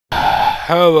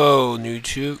Hello,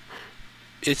 YouTube.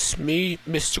 It's me,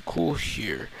 Mr. Cool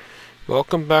here.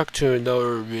 Welcome back to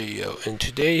another video. In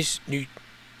today's video,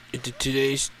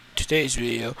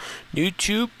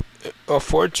 YouTube,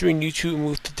 unfortunately, YouTube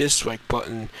moved the dislike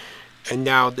button, and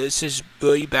now this is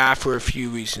really bad for a few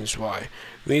reasons. Why?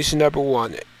 Reason number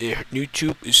one: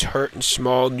 YouTube is hurting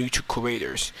small YouTube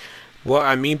creators. What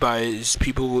I mean by it is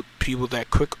people that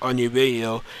click on your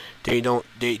video, they don't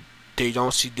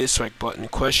see dislike button. The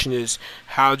question is,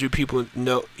 how do people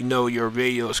know your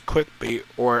video is clickbait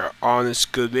or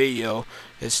honest good video?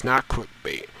 It's not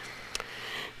clickbait.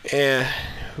 And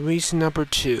reason number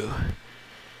two,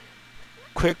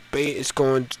 clickbaiters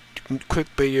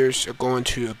are going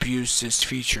to abuse this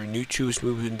feature. YouTube is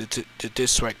moving the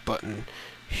dislike button.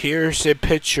 Here's a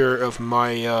picture of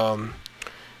my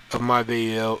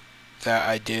video that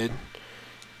I did,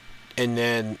 and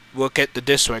then look at the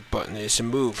dislike button. It's a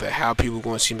move at how people are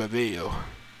going to see my video.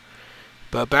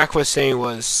 But back what I was saying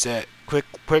was that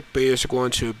clickbaiters are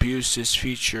going to abuse this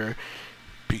feature.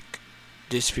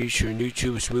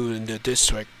 YouTube is moving the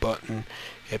dislike button.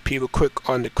 If people click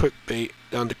on the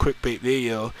clickbait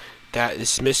video that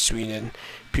is misleading,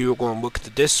 people are going to look at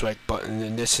the dislike button,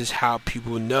 and this is how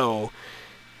people know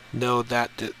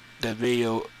that the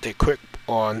video they click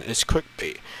on is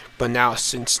clickbait. But now,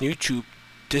 since YouTube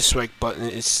dislike button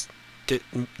is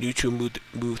YouTube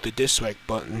moved the dislike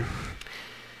button,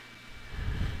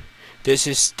 this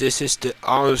is the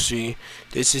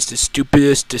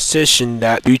stupidest decision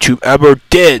that YouTube ever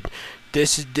did.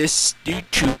 This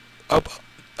YouTube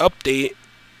update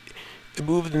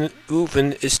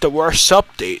moving is the worst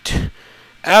update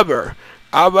ever.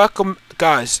 I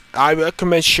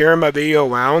recommend sharing my video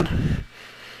around.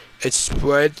 It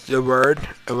spread the word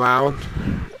around.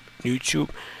 YouTube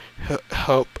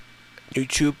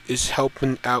YouTube is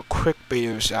helping out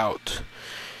clickbaiters out.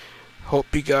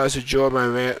 Hope you guys enjoy my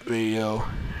rant video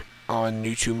on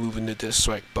YouTube moving the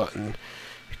dislike button.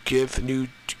 Give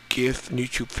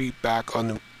YouTube feedback on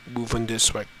the moving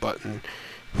dislike button,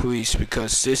 please,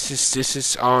 because this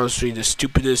is honestly the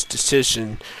stupidest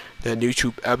decision that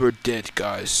YouTube ever did,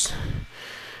 guys.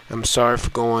 I'm sorry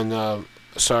for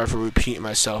repeating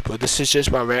myself, but this is just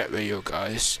my rant video,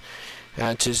 guys.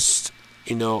 And just,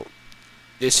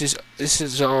 this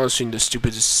is honestly the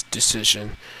stupidest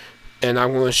decision. And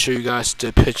I'm going to show you guys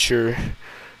the picture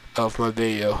of my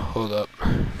video. Hold up.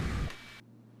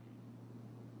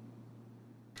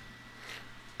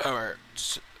 Alright,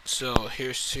 so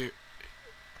here's the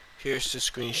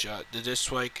screenshot, the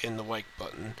dislike and the like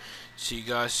button. So you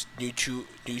guys, YouTube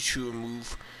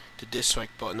remove the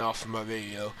dislike button off of my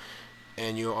video,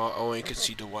 and you only can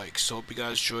see the like. So hope you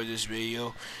guys enjoyed this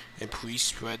video, and please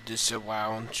spread this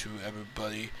around to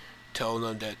everybody. Tell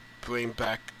them that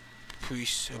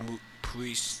please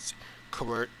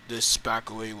convert this back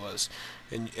the way it was,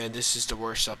 and this is the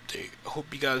worst update. I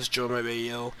hope you guys enjoyed my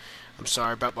video. I'm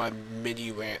sorry about my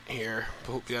mini rant here,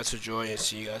 but hope you guys enjoy, and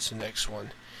see you guys in the next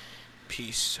one.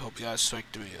 Peace. Hope you guys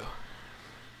liked the video.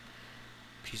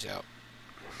 Peace out.